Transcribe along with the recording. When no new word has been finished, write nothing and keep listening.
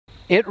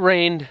It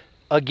rained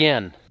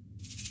again.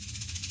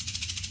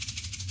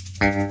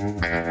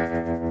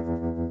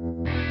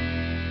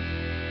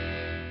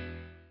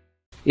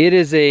 It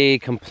is a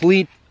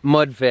complete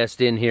mud fest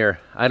in here.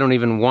 I don't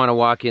even want to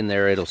walk in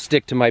there. It'll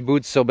stick to my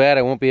boots so bad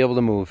I won't be able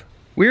to move.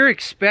 We're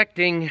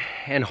expecting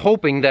and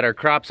hoping that our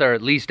crops are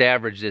at least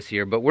average this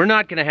year, but we're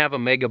not going to have a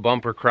mega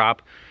bumper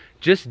crop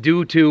just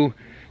due to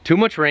too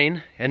much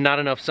rain and not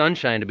enough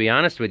sunshine, to be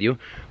honest with you.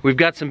 We've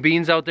got some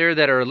beans out there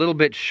that are a little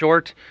bit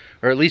short,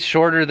 or at least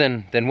shorter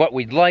than what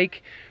we'd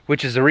like,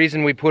 which is the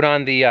reason we put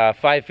on the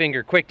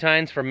 5-finger quick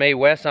tines from May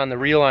West on the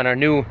reel on our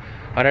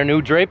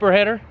new draper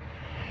header.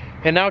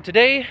 And now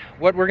today,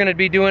 what we're gonna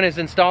be doing is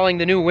installing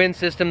the new wind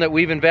system that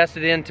we've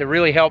invested in to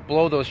really help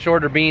blow those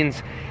shorter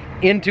beans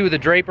into the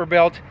draper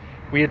belt.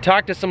 We had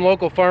talked to some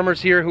local farmers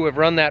here who have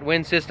run that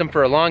wind system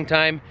for a long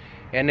time,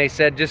 and they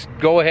said just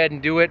go ahead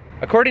and do it.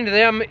 According to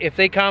them, if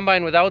they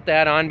combine without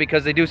that on,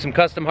 because they do some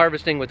custom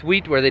harvesting with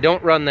wheat where they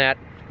don't run that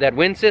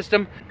wind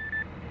system.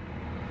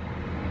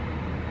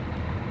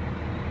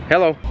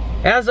 Hello.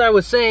 As I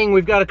was saying,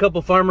 we've got a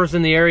couple farmers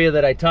in the area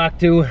that I talked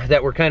to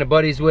that we're kind of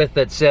buddies with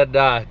that said,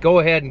 go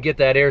ahead and get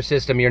that air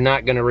system. You're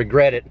not gonna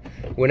regret it.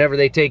 Whenever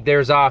they take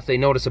theirs off, they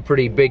notice a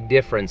pretty big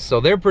difference. So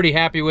they're pretty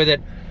happy with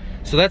it.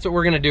 So that's what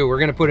we're gonna do. We're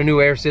gonna put a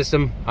new air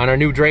system on our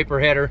new draper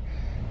header,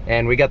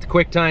 and we got the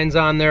quick tines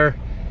on there,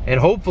 and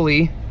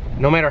hopefully,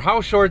 no matter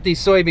how short these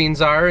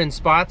soybeans are in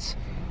spots,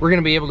 we're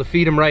gonna be able to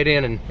feed them right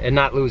in and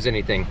not lose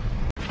anything.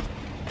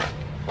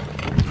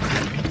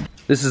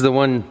 This is the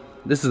one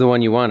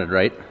you wanted,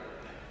 right?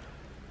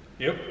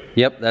 Yep.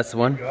 Yep, that's the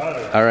one? Got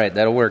it. All right,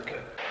 that'll work.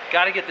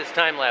 Gotta get this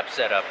time lapse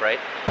set up, right?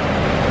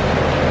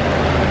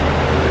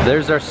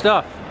 There's our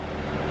stuff.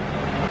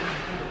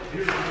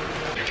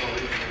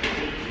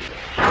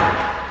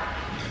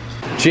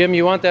 Jim,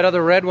 you want that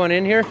other red one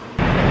in here?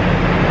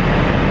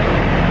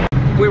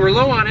 We were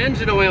low on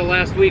engine oil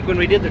last week when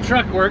we did the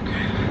truck work.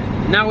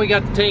 Now we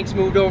got the tanks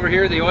moved over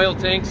here, the oil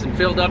tanks, and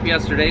filled up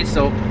yesterday,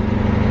 so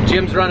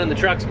Jim's running the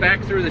trucks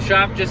back through the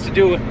shop just to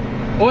do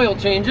oil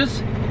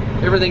changes.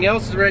 Everything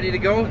else is ready to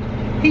go.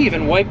 He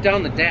even wiped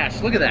down the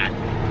dash. Look at that.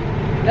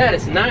 That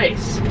is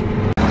nice.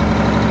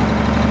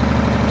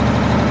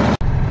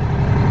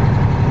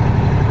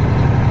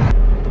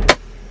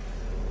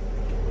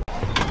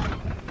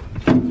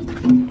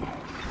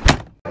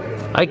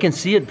 I can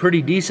see it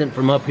pretty decent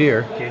from up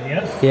here. Can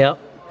you? Yeah. Okay.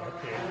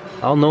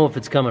 I'll know if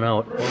it's coming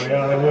out. Oh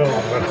yeah, I will.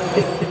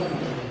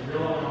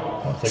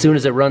 As soon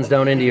as it runs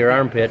down into your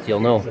armpit,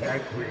 you'll know.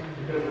 Exactly.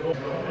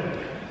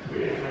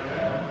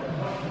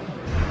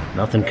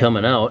 Nothing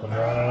coming out.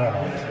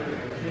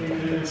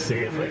 Let's see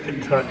if I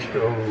can touch.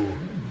 Oh.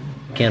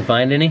 Can't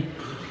find any?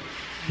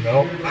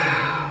 Nope.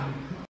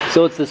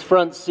 So it's this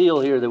front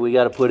seal here that we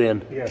got to put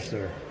in. Yes,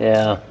 sir.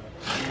 Yeah.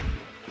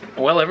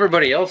 Well,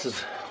 everybody else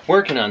is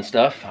working on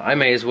stuff. I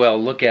may as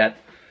well look at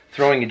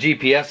throwing a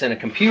GPS and a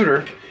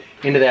computer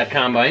into that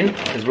combine,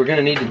 because we're going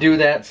to need to do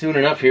that soon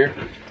enough here.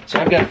 So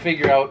I've got to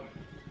figure out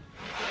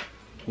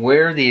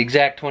where the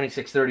exact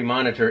 2630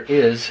 monitor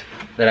is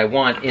that I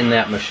want in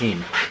that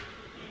machine.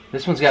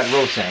 This one's got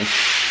row sense,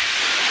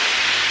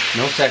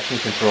 no section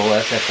control,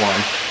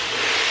 SF1.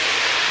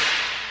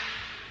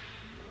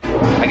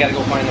 I gotta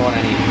go find the one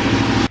I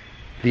need.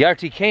 The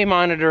RTK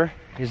monitor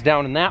is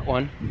down in that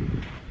one,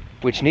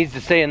 which needs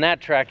to stay in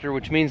that tractor,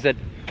 which means that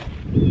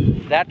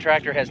that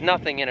tractor has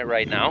nothing in it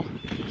right now.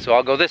 So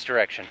I'll go this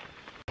direction.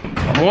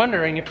 I'm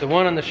wondering if the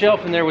one on the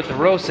shelf in there with the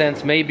row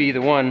sense may be the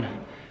one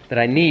that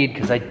I need,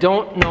 because I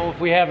don't know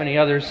if we have any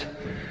others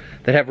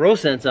that have row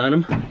sense on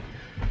them.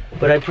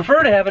 But I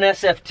prefer to have an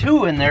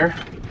SF2 in there.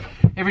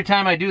 Every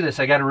time I do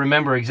this, I gotta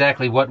remember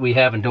exactly what we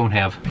have and don't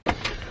have.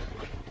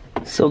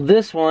 So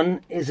this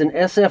one is an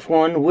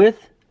SF1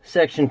 with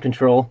section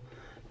control,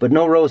 but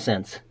no row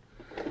sense.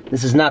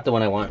 This is not the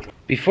one I want.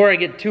 Before I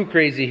get too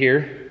crazy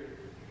here,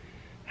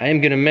 I am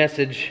gonna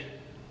message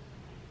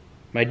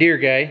my Deere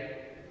guy,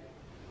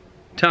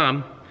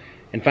 Tom,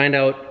 and find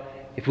out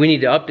if we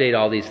need to update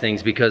all these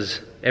things,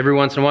 because every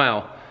once in a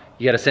while,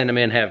 you gotta send them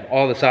in, have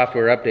all the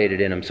software updated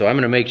in them. So I'm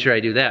gonna make sure I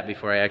do that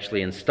before I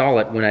actually install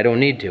it when I don't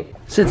need to.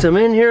 Since I'm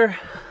in here,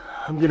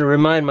 I'm gonna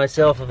remind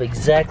myself of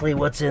exactly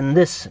what's in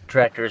this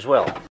tractor as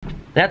well.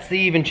 That's the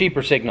even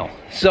cheaper signal.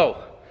 So,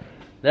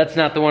 that's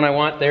not the one I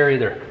want there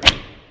either.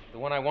 The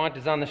one I want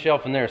is on the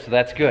shelf in there, so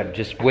that's good.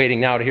 Just waiting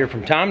now to hear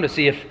from Tom to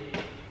see if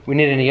we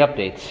need any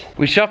updates.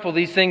 We shuffle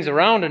these things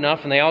around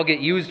enough and they all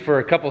get used for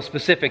a couple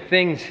specific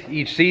things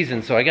each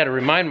season, so I gotta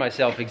remind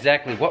myself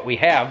exactly what we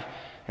have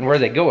and where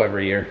they go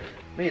every year.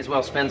 May as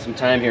well spend some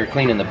time here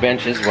cleaning the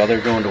benches while they're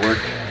going to work.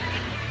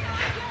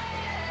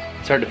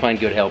 It's hard to find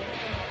good help.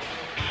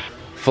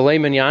 Filet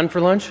mignon for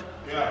lunch?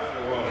 Yeah,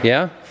 I will.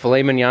 Yeah?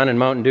 Filet mignon and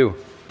Mountain Dew.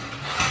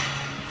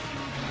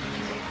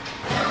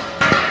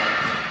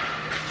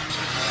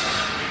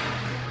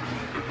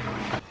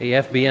 Hey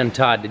FBN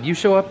Todd, did you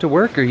show up to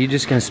work, or are you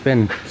just gonna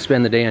spend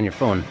the day on your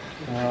phone?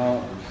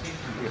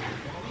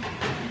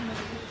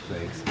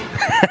 Thanks.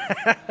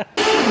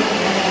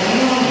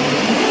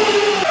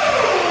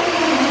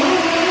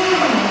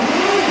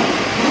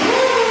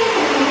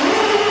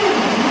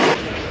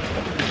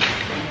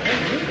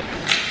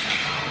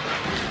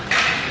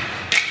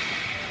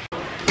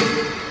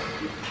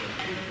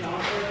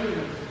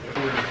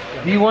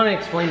 Do you want to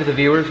explain to the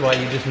viewers why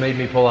you just made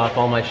me pull off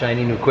all my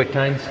shiny new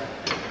QuickTimes?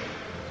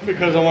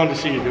 Because I wanted to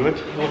see you do it.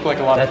 It looked like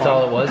a lot of fun. That's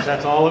all it was?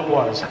 That's all it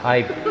was.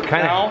 I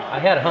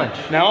had a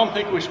hunch. Now I'm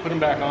thinking we should put them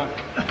back on.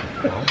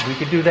 Well, we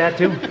could do that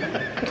too.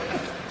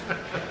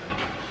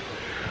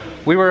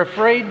 We were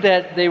afraid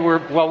that they were,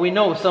 well, we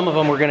know some of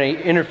them were going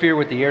to interfere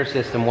with the air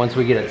system once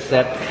we get it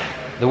set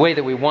the way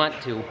that we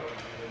want to.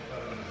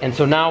 And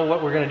so now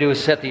what we're going to do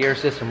is set the air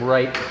system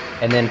right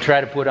and then try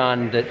to put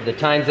on the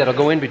times that'll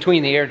go in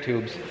between the air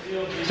tubes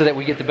so that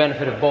we get the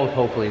benefit of both,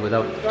 hopefully,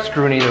 without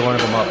screwing either one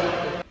of them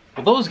up.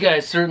 Well, those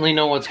guys certainly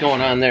know what's going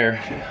on there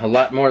a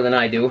lot more than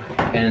I do.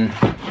 And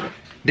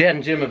Dad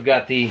and Jim have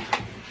got the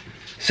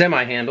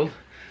semi-handled,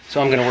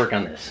 so I'm going to work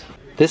on this.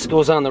 This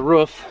goes on the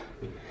roof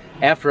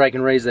after I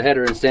can raise the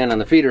header and stand on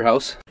the feeder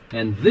house.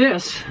 And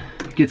this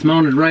gets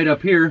mounted right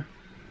up here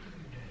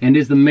and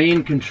is the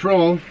main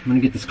control. I'm going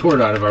to get this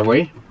cord out of our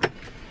way.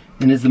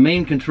 And is the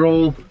main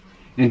control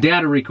and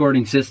data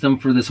recording system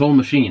for this whole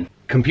machine.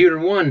 Computer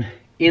 1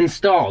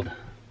 installed.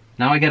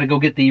 Now I got to go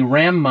get the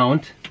RAM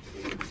mount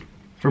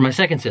for my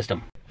second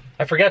system.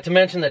 I forgot to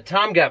mention that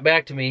Tom got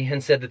back to me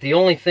and said that the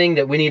only thing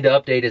that we need to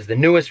update is the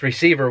newest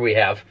receiver we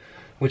have,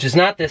 which is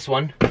not this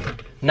one,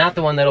 not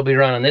the one that'll be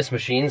run on this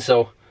machine,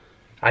 so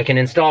I can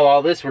install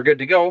all this, we're good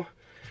to go.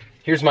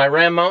 Here's my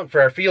RAM mount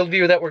for our field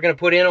view that we're gonna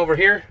put in over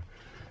here.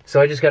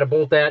 So I just gotta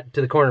bolt that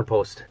to the corner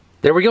post.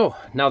 There we go.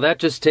 Now that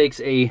just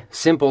takes a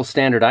simple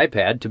standard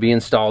iPad to be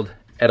installed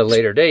at a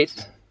later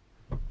date,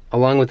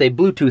 along with a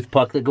Bluetooth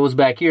puck that goes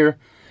back here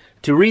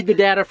to read the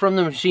data from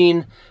the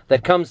machine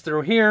that comes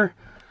through here.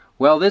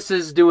 Well, this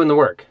is doing the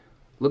work.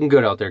 Looking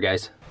good out there,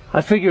 guys.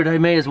 I figured I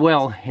may as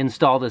well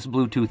install this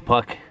Bluetooth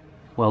puck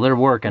while they're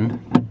working.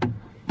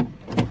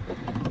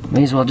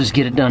 May as well just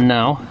get it done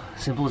now.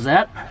 Simple as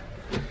that.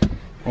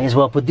 May as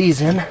well put these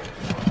in.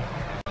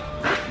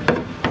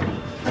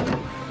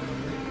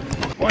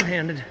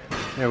 One-handed.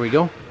 There we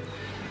go.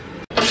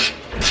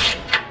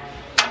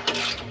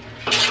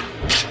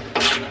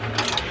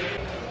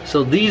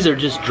 So these are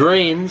just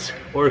drains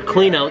or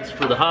cleanouts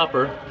for the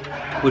hopper,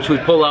 which we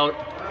pull out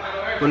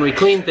when we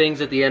clean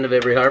things at the end of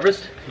every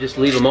harvest. Just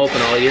leave them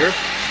open all year.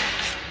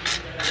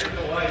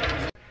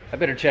 I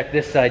better check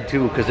this side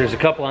too, because there's a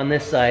couple on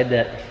this side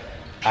that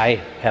I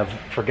have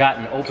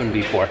forgotten open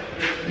before.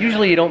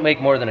 Usually you don't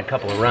make more than a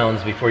couple of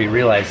rounds before you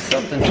realize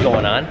something's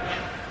going on.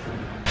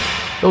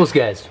 Those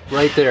guys,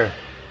 right there,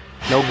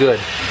 no good.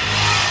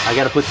 I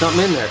gotta put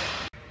something in there.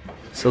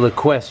 So the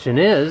question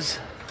is,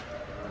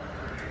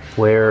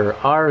 where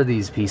are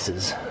these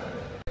pieces?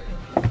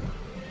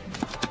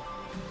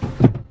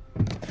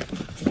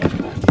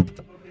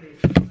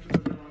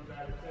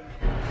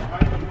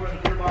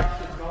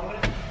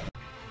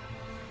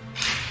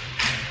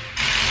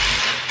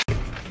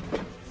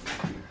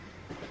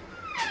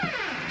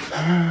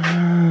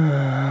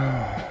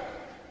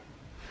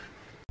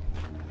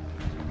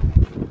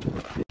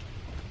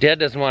 Dad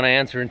doesn't want to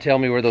answer and tell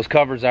me where those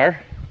covers are.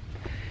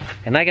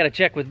 And I gotta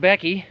check with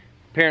Becky.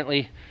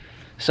 Apparently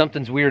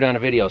something's weird on a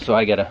video, so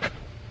I gotta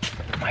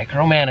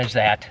micromanage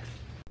that.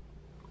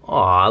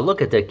 Aw,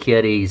 look at the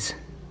kitties.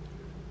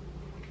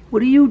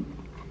 What are you...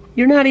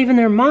 You're not even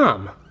their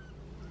mom.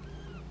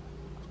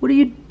 What are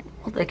you...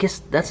 Well, I guess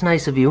that's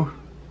nice of you.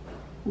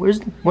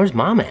 Where's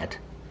Mom at?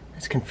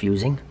 That's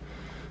confusing.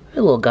 Hey,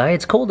 little guy,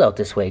 it's cold out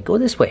this way. Go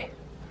this way.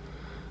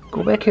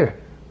 Go back here.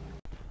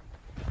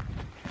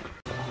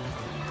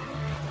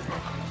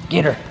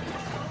 Get her.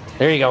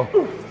 There you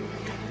go.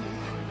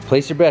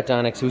 Place your bet,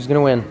 Onyx. Who's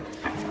gonna win?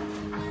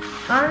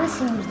 Anna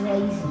seems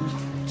lazy.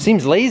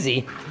 Seems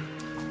lazy?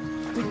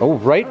 Oh,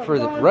 right for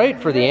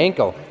the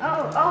ankle.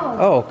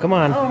 Oh, come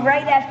on. Oh,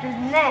 right after the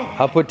neck.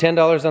 I'll put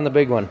 $10 on the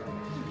big one.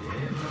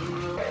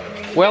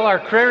 Well, our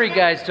Crary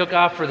guys took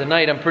off for the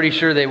night. I'm pretty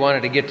sure they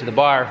wanted to get to the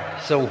bar,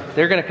 so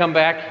they're gonna come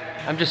back.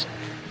 I'm just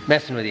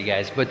messing with you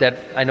guys, but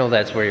I know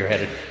that's where you're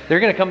headed. They're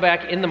gonna come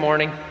back in the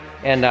morning,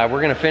 and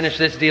we're gonna finish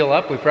this deal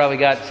up. We probably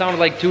got, sounded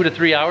like 2 to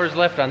 3 hours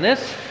left on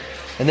this,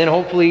 and then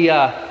hopefully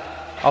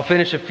I'll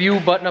finish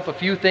button up a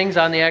few things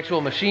on the actual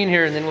machine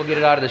here, and then we'll get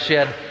it out of the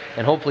shed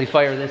and hopefully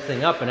fire this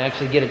thing up and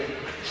actually get it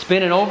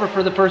spinning over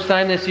for the first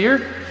time this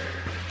year.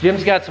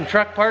 Jim's got some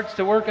truck parts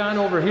to work on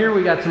over here.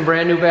 We got some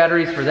brand new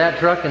batteries for that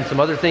truck and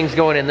some other things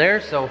going in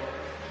there. So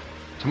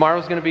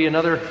tomorrow's gonna be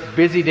another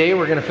busy day.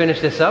 We're gonna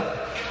finish this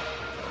up,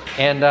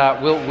 and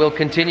we'll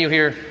continue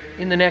here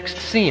in the next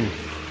scene.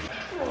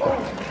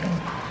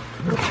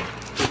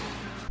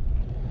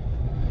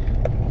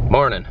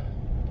 Morning.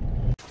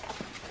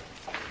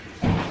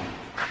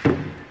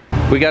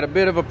 We got a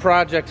bit of a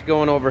project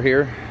going over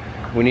here.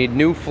 We need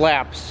new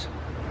flaps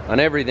on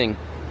everything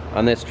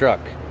on this truck.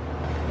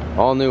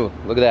 All new.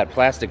 Look at that,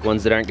 plastic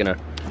ones that aren't gonna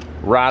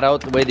rot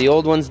out the way the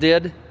old ones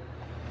did.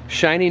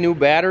 Shiny new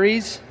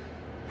batteries,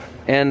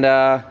 and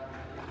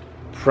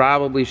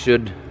probably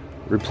should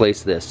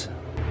replace this.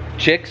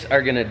 Chicks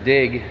are gonna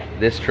dig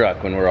this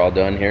truck when we're all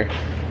done here.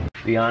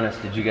 Be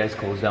honest, did you guys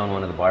close down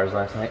one of the bars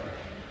last night?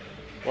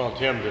 Well,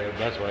 Tim did.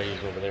 That's why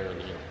he's over there.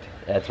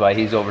 That's why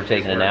he's over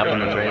taking a nap on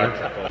the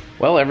trailer.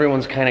 Well,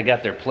 everyone's kind of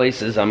got their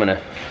places. I'm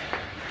gonna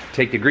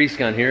take the grease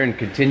gun here and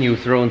continue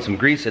throwing some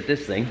grease at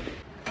this thing.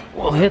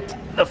 We'll hit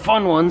the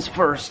fun ones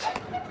first.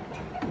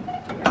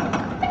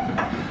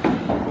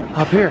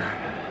 Up here.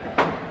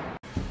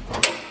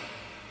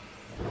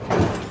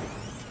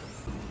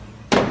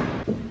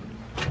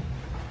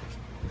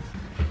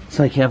 It's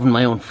like having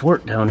my own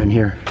fort down in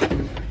here.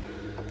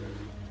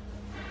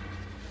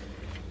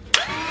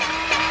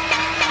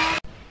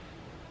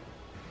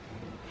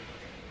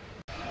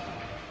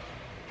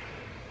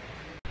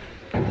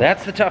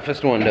 That's the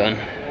toughest one done.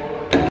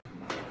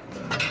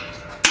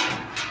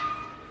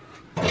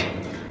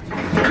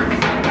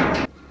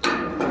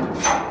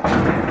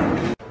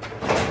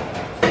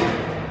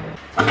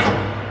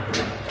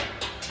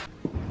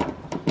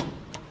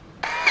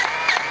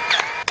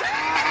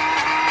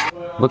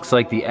 Looks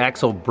like the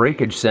axle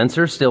breakage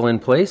sensor still in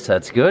place.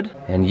 That's good.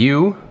 And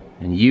you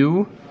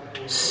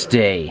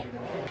stay.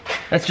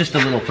 That's just a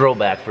little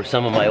throwback for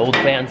some of my old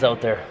fans out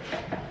there.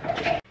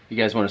 You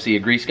guys want to see a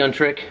grease gun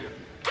trick?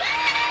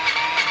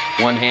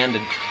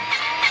 One-handed.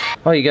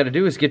 All you got to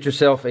do is get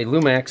yourself a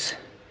Lumax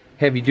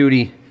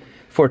heavy-duty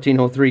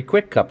 1403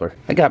 quick coupler.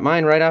 I got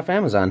mine right off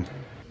Amazon.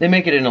 They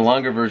make it in a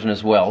longer version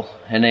as well,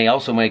 and they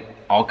also make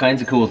all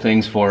kinds of cool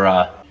things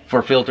for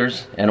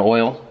filters and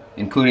oil,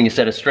 including a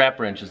set of strap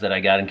wrenches that I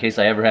got in case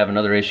I ever have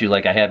another issue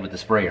like I had with the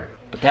sprayer.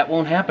 But that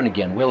won't happen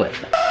again, will it?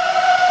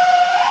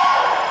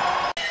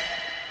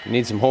 You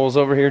need some holes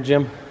over here,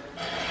 Jim?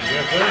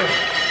 Yes,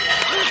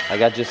 sir. I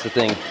got just the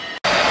thing.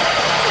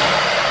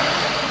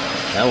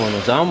 That one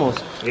was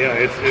almost, Yeah,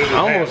 it was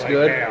almost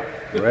good. half.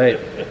 Right.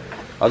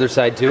 Other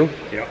side too?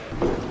 Yep.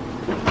 So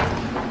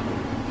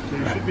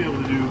you should be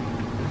able to do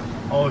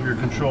all of your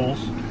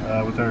controls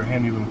with our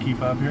handy little key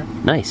fob here.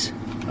 Nice.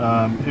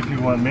 If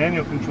you want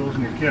manual controls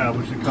in your cab,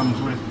 which it comes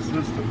with the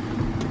system,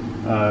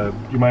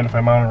 do you mind if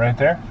I mount it right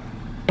there?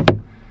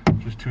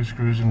 Just 2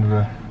 screws into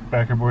the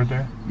backer board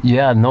there.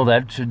 Yeah, no,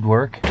 that should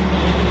work.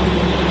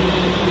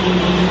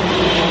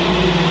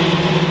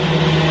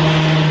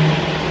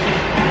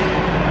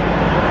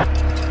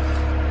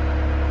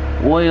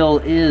 Oil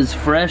is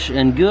fresh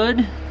and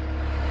good.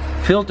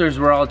 Filters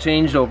were all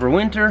changed over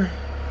winter.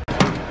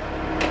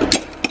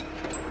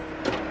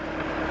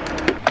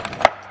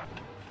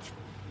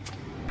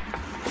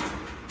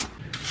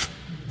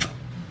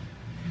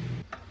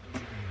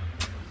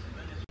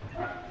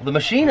 The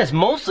machine is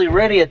mostly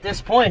ready at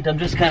this point. I'm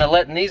just kind of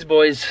letting these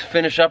boys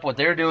finish up what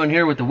they're doing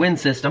here with the wind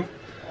system.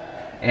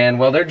 And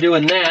while they're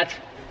doing that,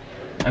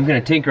 I'm going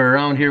to tinker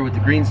around here with the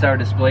Green Star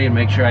display and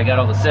make sure I got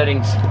all the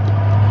settings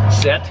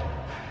set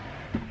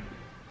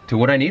to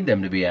what I need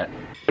them to be at.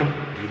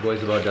 You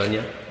boys about done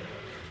yet?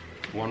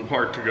 One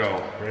part to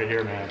go. Right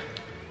here, man.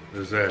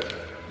 This is it.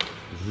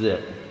 This is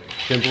it.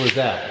 Simple as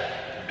that.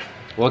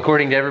 Well,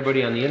 according to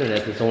everybody on the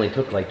internet, this only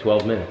took like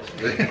 12 minutes.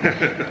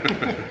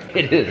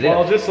 It is.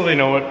 Well, just so they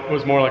know, it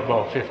was more like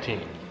about 15.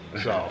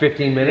 So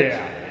 15 minutes?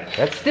 Yeah.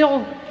 That's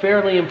still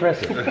fairly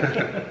impressive.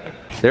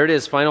 There it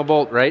is, final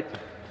bolt, right?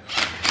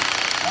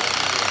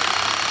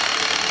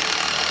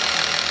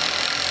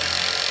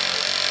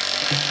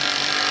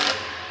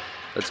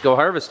 Let's go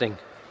harvesting.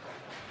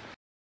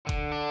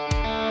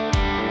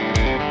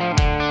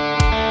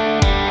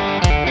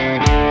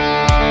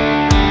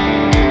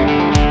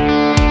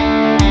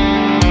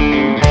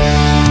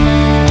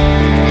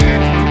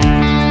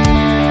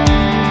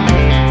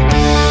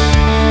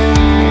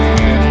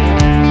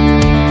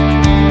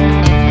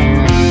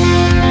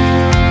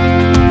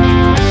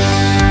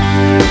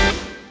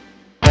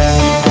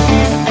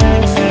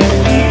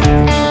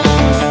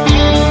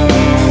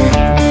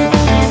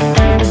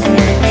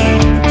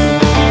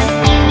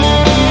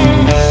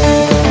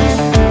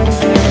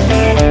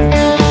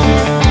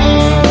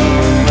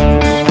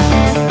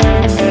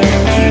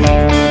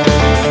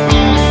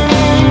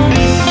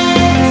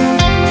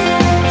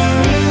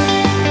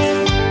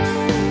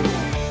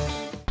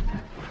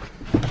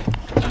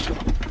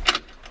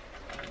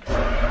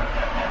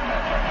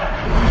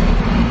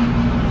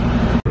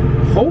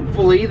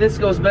 Hopefully this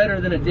goes better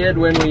than it did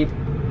when we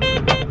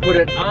put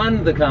it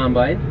on the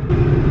combine.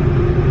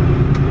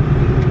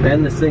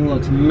 And this thing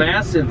looks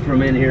massive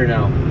from in here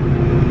now.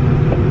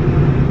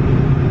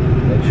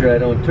 Make sure I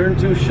don't turn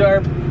too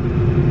sharp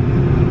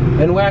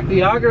and whack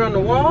the auger on the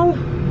wall,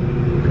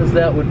 because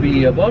that would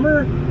be a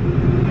bummer.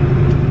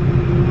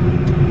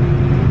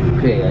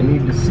 Okay, I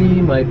need to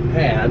see my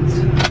pads.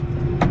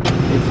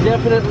 It's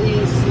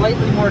definitely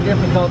slightly more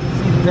difficult to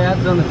see the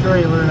pads on the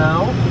trailer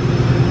now.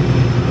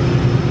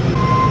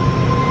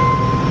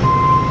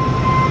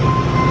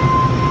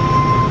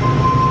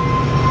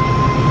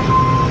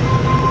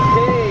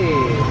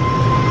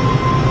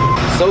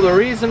 So the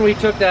reason we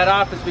took that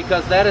off is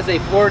because that is a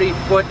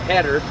 40-foot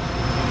header,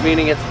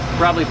 meaning it's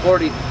probably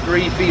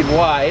 43 feet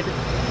wide.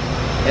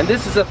 And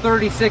this is a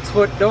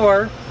 36-foot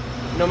door.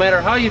 No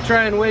matter how you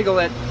try and wiggle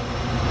it,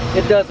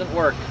 it doesn't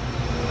work.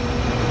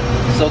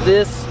 So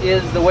this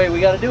is the way we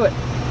got to do it.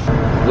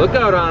 Look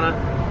out, Anna.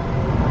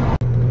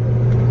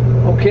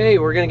 Okay,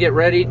 we're gonna get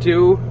ready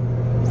to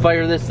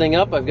fire this thing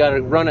up. I've got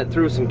to run it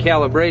through some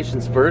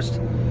calibrations first.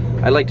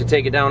 I like to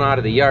take it down out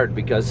of the yard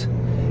because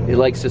it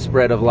likes to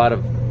spread a lot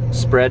of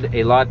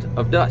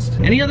dust.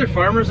 Any other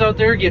farmers out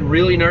there get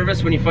really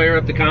nervous when you fire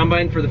up the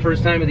combine for the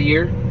first time of the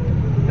year?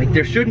 Like,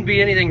 there shouldn't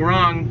be anything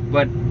wrong,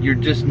 but you're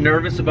just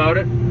nervous about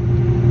it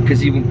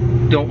because you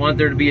don't want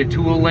there to be a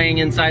tool laying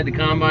inside the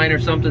combine or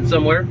something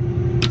somewhere.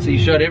 So you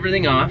shut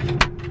everything off,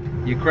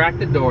 you crack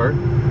the door,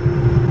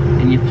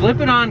 and you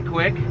flip it on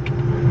quick.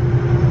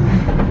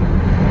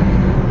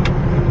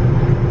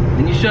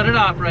 Then you shut it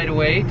off right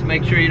away to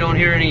make sure you don't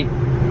hear any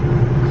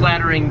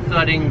clattering,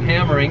 thudding,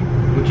 hammering,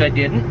 which I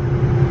didn't.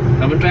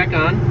 Coming back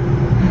on.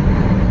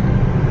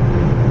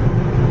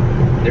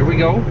 There we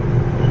go.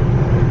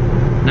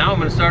 Now I'm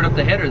going to start up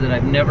the header that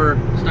I've never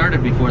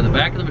started before. The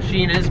back of the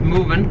machine is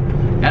moving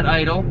at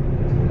idle.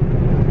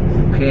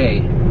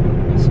 Okay,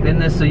 spin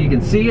this so you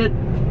can see it.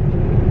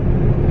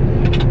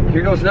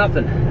 Here goes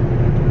nothing.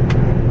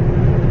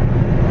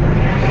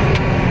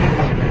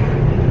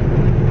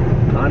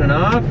 On and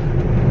off.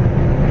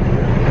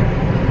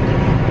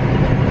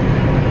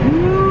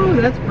 Woo,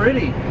 that's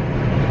pretty.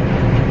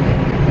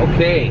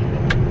 Okay,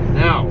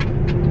 now.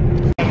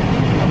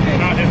 Okay.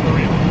 Not in the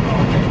reel.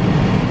 Okay.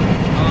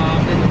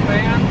 In the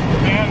fan?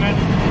 And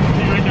that's,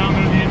 see right down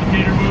there, the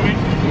indicator moving.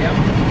 Yep.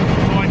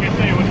 So like I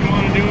say, what you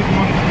want to do is you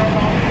want to start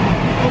off.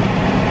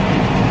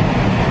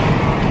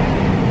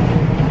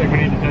 I think we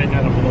need to tighten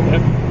that up a little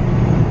bit.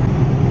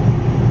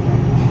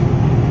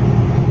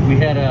 We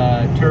had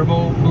a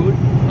turbo boot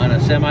on a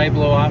semi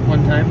blow off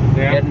one time,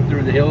 heading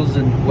through the hills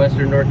in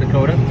western North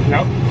Dakota.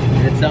 Yep.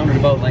 And it sounded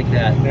about like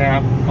that.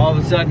 Yeah. All of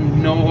a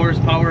sudden, no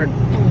horsepower, and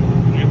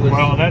it was.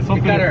 Well, that's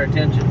something. It got our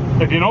attention.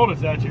 If you notice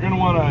that, you're going to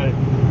want to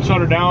shut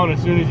her down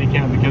as soon as you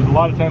can, because a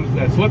lot of times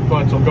that slip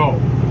clutch will go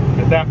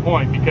at that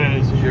point,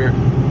 because sure,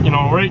 you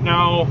know, right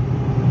now,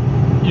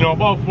 you know,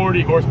 about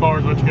 40 horsepower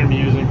is what you're going to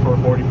be using for a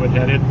 40-foot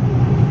head.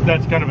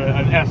 That's kind of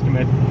an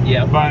estimate.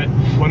 Yeah. But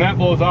when that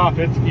blows off,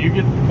 you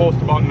get close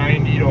to about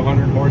 90 to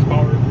 100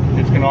 horsepower.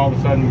 It's going to all of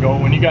a sudden go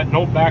when you got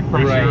no back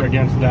pressure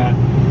against that.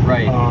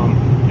 Right.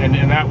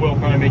 And that will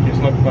kind of make your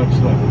slip clutch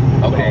slip.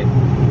 Okay. So,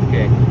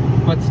 okay.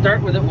 But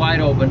start with it wide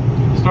open.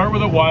 Start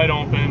with it wide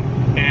open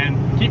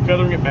and keep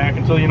feathering it back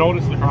until you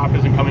notice the crop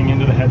isn't coming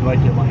into the head like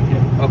you like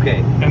it. Okay.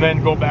 And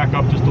then go back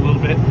up just a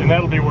little bit, and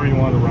that'll be where you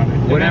want to run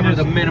it. Whatever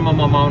the minimum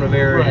amount of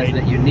air is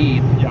that you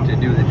need to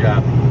do the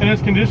job. And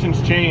as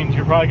conditions change,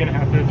 you're probably going to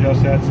have to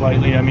adjust that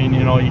slightly. I mean,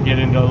 you know, you get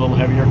into a little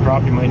heavier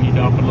crop, you might need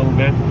to up a little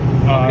bit.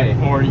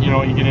 Or, you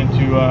know, you get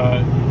into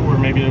where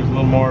maybe there's a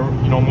little more,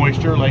 you know,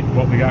 moisture, like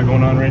what we got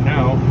going on right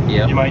now.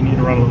 Yeah. You might need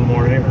to run a little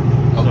more air.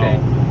 Okay.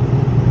 So,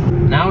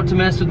 now to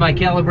mess with my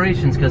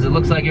calibrations, because it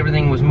looks like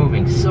everything was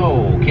moving.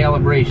 So,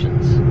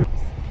 calibrations.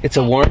 It's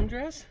a warm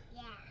dress?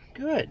 Yeah.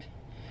 Good.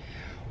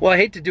 Well, I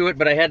hate to do it,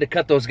 but I had to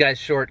cut those guys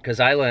short because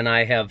Isla and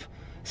I have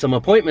some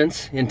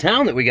appointments in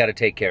town that we got to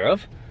take care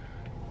of.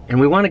 And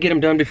we want to get them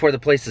done before the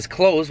place is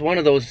closed. One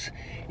of those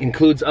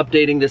includes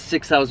updating this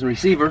 6,000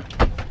 receiver.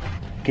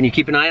 Can you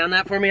keep an eye on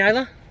that for me,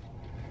 Isla?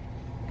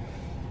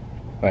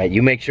 All right,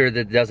 you make sure that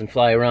it doesn't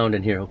fly around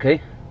in here,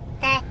 okay?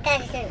 That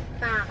doesn't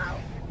follow.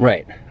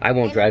 Right, I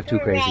won't drive too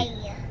crazy.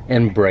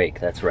 And brake,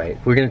 that's right.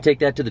 We're gonna take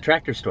that to the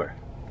tractor store.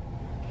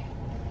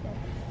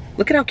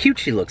 Look at how cute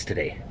she looks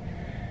today.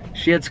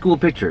 She had school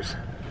pictures.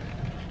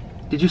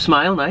 Did you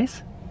smile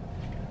nice?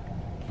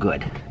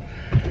 Good.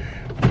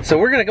 So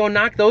we're gonna go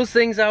knock those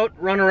things out,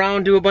 run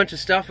around, do a bunch of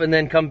stuff, and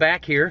then come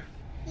back here.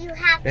 You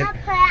have to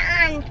put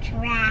on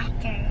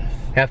tractors.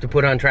 Have to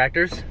put on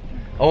tractors?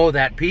 Oh,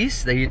 that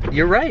piece?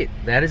 You're right.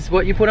 That is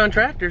what you put on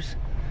tractors.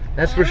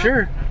 That's for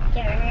sure.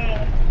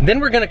 Then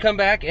we're gonna come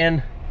back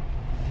and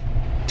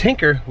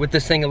tinker with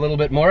this thing a little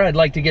bit more. I'd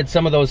like to get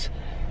some of those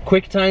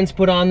quick tines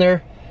put on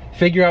there,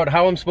 figure out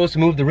how I'm supposed to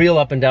move the reel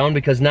up and down,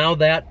 because now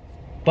that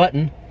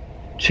button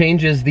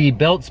changes the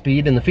belt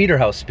speed and the feeder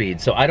house speed.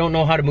 So I don't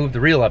know how to move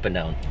the reel up and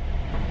down.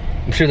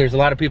 I'm sure there's a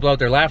lot of people out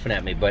there laughing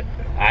at me, but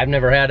I've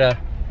never had a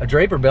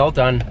draper belt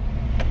on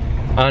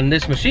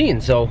this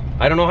machine, so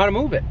I don't know how to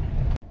move it.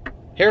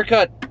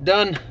 Haircut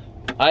done.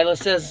 Isla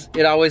says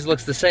it always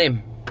looks the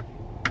same.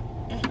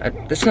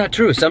 That's not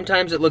true.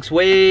 Sometimes it looks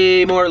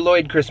way more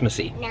Lloyd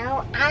Christmassy. No,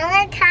 all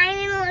the time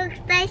it looks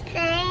the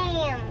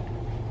same.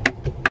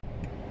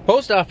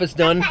 Post office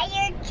done. A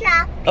fire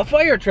truck. A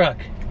fire truck.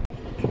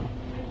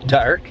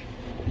 Dark.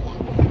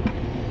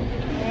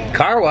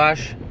 Car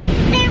wash.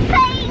 They're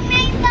putting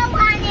rainbow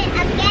on it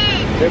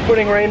again. They're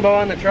putting rainbow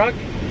on the truck?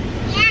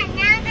 Yeah,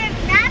 now they're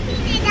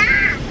dropping it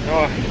off.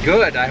 Oh,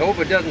 good. I hope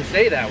it doesn't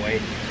stay that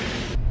way.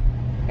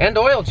 And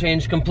oil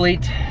change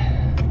complete.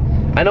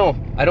 I know,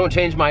 I don't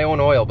change my own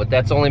oil, but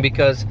that's only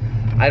because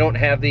I don't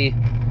have the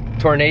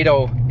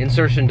tornado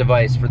insertion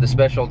device for the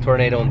special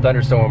tornado and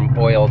thunderstorm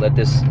oil that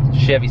this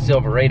Chevy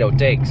Silverado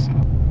takes.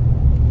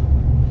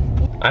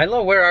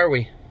 Isla, where are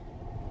we?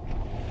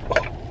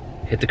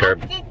 Hit the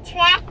curb. At the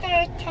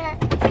tractor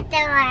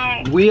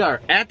store. We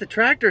are at the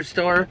tractor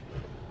store.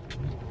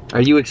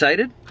 Are you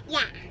excited?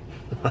 Yeah.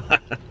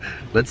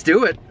 Let's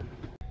do it.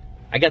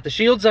 I got the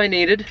shields I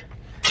needed.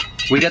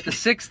 We got the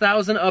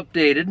 6,000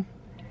 updated.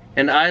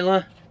 And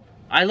Isla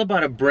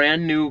bought a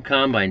brand new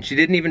combine. She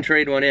didn't even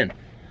trade one in.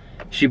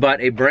 She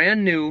bought a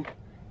brand new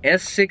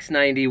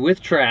S690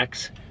 with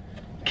tracks.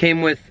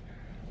 Came with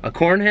a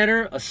corn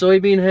header, a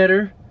soybean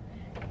header,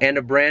 and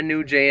a brand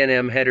new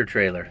J&M header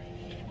trailer.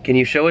 Can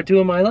you show it to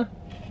him, Isla?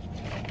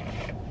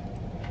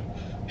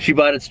 She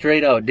bought it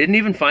straight out, didn't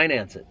even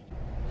finance it.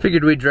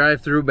 Figured we'd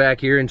drive through back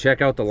here and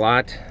check out the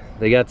lot.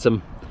 They got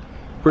some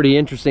pretty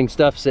interesting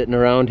stuff sitting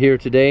around here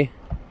today.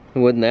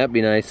 Wouldn't that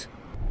be nice?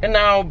 And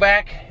now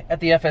back at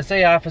the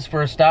FSA office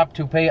for a stop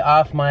to pay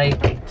off my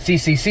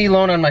CCC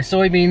loan on my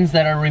soybeans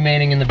that are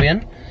remaining in the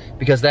bin,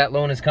 because that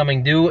loan is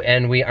coming due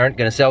and we aren't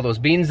gonna sell those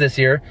beans this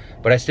year,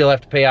 but I still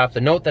have to pay off the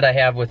note that I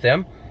have with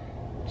them.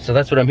 So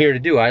that's what I'm here to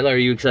do. Isla, are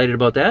you excited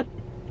about that?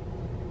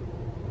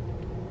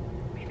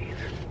 Me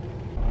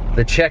neither.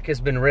 The check has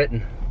been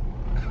written.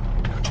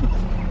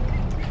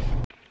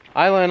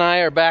 Isla and I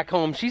are back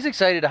home. She's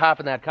excited to hop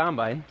in that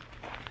combine.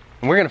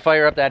 And we're gonna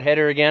fire up that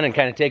header again and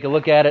kind of take a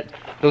look at it.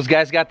 Those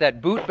guys got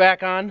that boot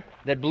back on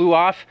that blew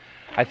off.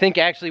 I think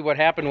actually what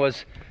happened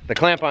was the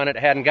clamp on it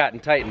hadn't gotten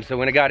tightened, so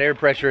when it got air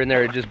pressure in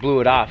there, it just blew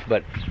it off.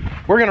 But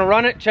we're gonna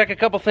run it, check a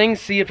couple things,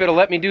 see if it'll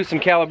let me do some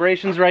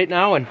calibrations right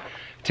now and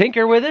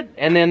tinker with it,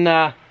 and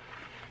then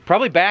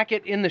probably back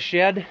it in the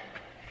shed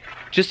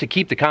just to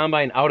keep the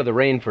combine out of the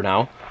rain for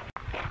now.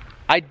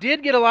 I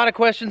did get a lot of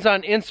questions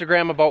on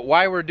Instagram about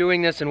why we're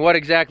doing this and what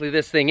exactly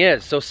this thing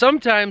is. So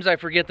sometimes I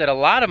forget that a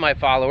lot of my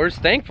followers,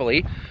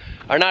 thankfully,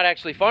 are not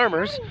actually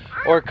farmers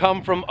or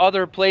come from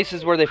other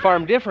places where they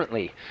farm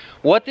differently.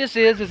 What this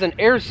is an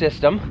air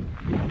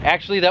system,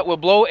 actually, that will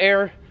blow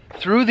air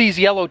through these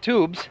yellow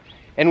tubes,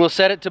 and we'll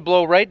set it to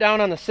blow right down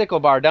on the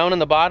sickle bar, down in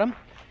the bottom.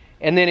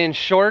 And then in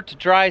short,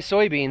 dry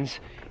soybeans,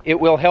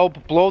 it will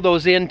help blow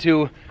those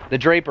into the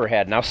draper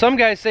head. Now, some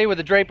guys say with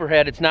a draper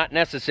head, it's not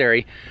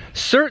necessary.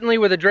 Certainly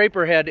with a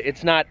draper head,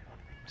 it's not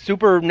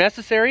super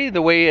necessary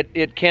the way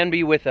it can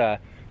be with an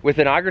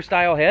auger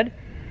style head.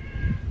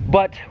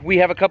 But we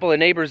have a couple of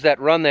neighbors that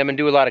run them and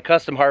do a lot of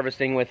custom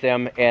harvesting with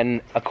them.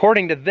 And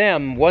according to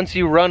them, once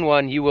you run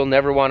one, you will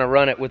never want to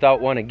run it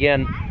without one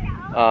again.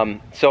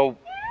 So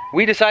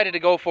we decided to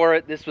go for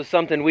it. This was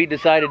something we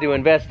decided to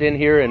invest in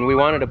here and we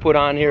wanted to put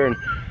on here. And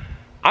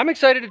I'm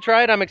excited to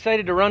try it. I'm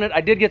excited to run it.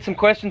 I did get some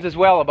questions as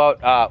well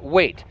about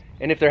weight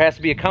and if there has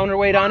to be a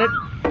counterweight on it.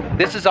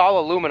 This is all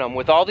aluminum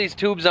with all these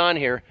tubes on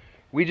here.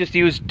 We just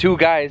used two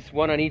guys,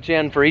 one on each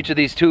end for each of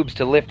these tubes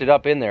to lift it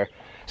up in there.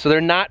 So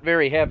they're not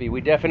very heavy.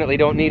 We definitely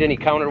don't need any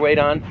counterweight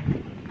on.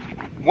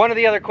 One of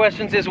the other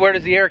questions is, where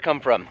does the air come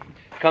from?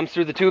 It comes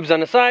through the tubes on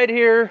the side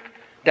here,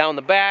 down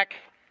the back,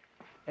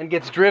 and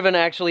gets driven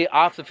actually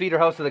off the feeder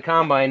house of the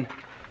combine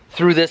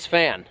through this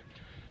fan.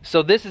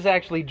 So this is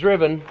actually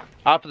driven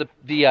off of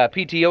the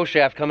PTO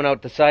shaft coming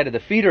out the side of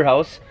the feeder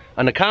house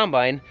on the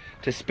combine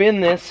to spin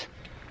this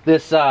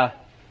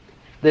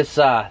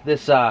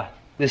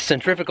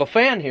centrifugal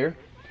fan here,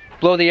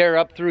 blow the air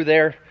up through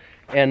there,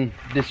 and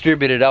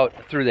distribute it out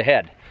through the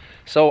head.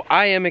 So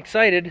I am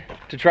excited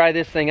to try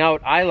this thing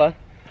out. Isla,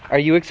 are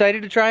you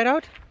excited to try it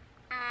out?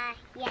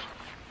 Yes.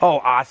 Oh,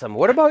 awesome.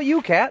 What about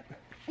you, Kat?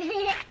 She's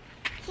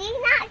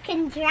not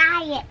gonna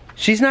try it.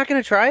 She's not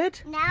gonna try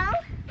it? No.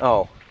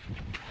 Oh.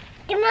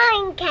 Come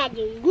on, Cat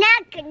is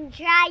not gonna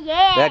try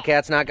it. That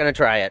cat's not gonna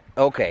try it.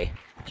 Okay.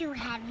 Too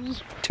heavy.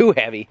 Too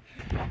heavy.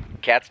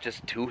 Cat's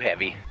just too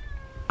heavy.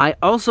 I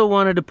also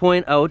wanted to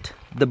point out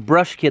the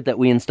brush kit that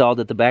we installed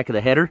at the back of the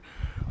header.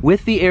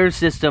 With the air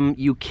system,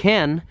 you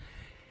can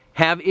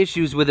have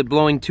issues with it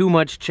blowing too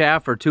much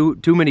chaff or too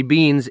many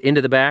beans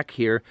into the back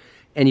here,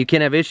 and you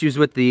can have issues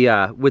with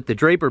the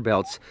draper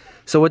belts.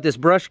 So what this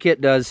brush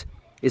kit does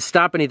is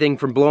stop anything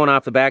from blowing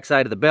off the back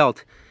side of the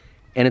belt,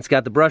 and it's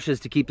got the brushes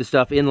to keep the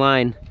stuff in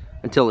line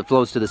until it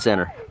flows to the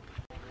center.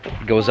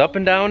 It goes up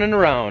and down and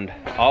around,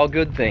 all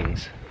good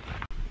things.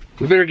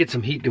 We better get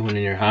some heat going in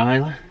here, huh,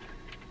 Isla?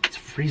 It's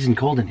freezing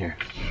cold in here.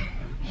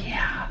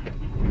 Yeah.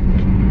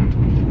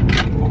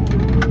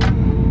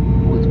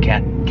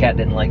 Cat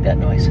didn't like that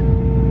noise.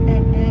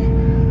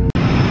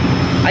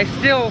 I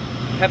still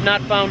have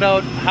not found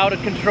out how to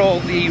control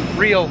the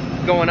reel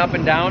going up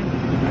and down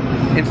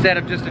instead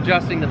of just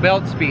adjusting the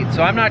belt speed.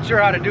 So I'm not sure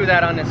how to do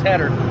that on this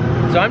header.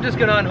 So I'm just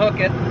gonna unhook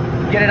it,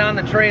 get it on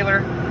the trailer,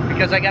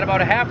 because I got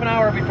about a half an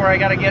hour before I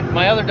gotta get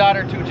my other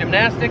daughter to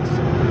gymnastics,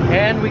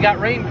 and we got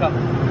rain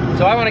coming.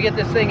 So I wanna get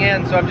this thing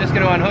in, so I'm just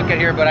gonna unhook it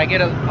here, but I get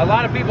a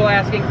lot of people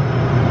asking,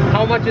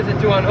 how much is it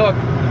to unhook?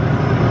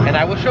 And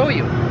I will show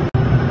you.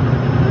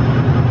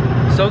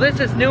 So this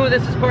is new,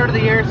 this is part of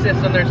the air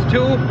system. There's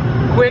two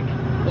quick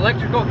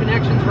electrical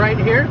connections right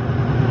here.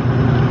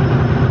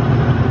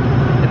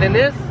 And then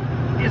this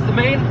is the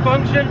main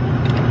function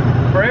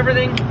for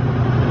everything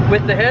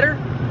with the header.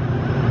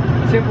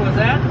 Simple as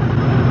that.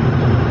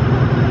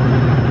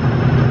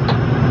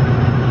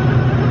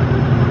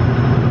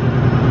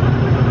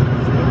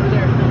 Sit over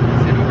there,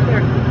 sit over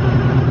there.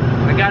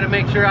 I gotta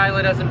make sure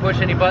Isla doesn't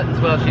push any buttons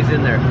while she's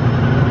in there.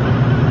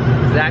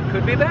 That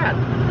could be bad.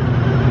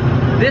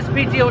 This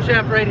PTO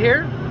shaft right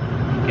here,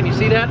 can you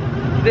see that?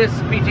 This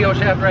PTO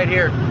shaft right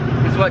here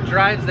is what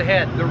drives the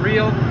head, the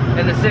reel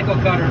and the sickle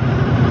cutter.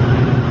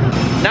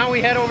 Now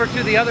we head over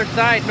to the other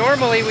side.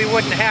 Normally we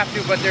wouldn't have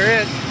to, but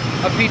there is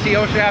a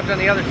PTO shaft on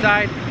the other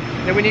side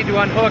that we need to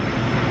unhook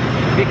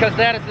because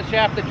that is the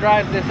shaft that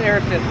drives this air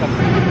system.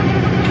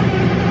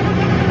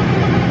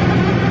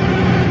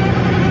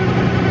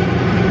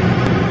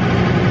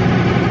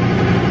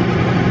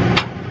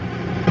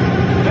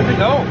 There we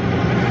go.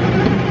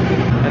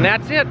 And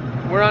that's it,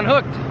 we're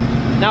unhooked.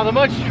 Now the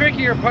much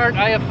trickier part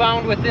I have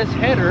found with this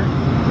header,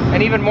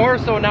 and even more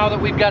so now that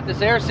we've got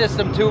this air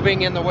system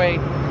tubing in the way,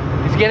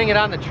 is getting it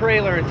on the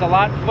trailer. It's a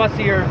lot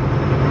fussier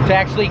to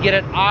actually get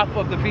it off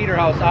of the feeder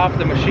house, off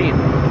the machine.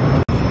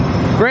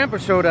 Grandpa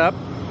showed up,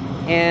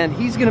 and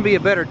he's gonna be a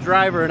better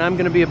driver and I'm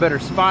gonna be a better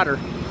spotter.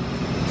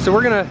 So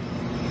we're gonna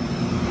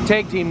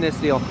tag team this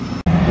deal.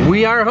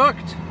 We are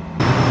hooked.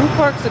 Who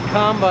parks a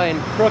combine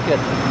crooked?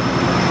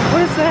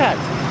 What is that?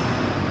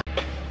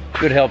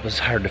 Good help is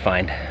hard to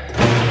find.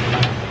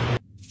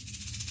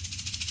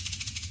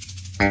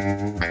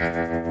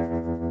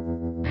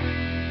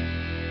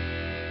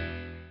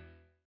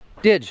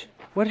 Didge,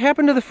 what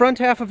happened to the front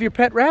half of your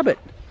pet rabbit?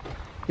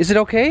 Is it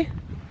okay?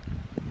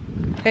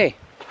 Hey,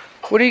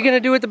 what are you gonna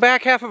do with the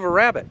back half of a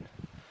rabbit?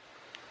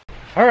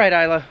 All right,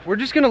 Isla, we're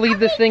just gonna leave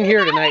this thing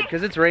here tonight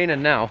because it's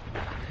raining now.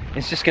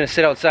 It's just gonna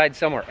sit outside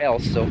somewhere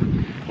else, so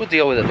we'll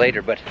deal with it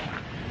later, but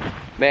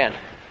man,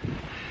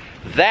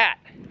 that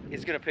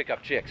is gonna pick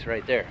up chicks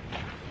right there.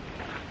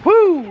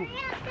 Woo!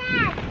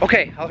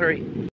 Okay, I'll hurry.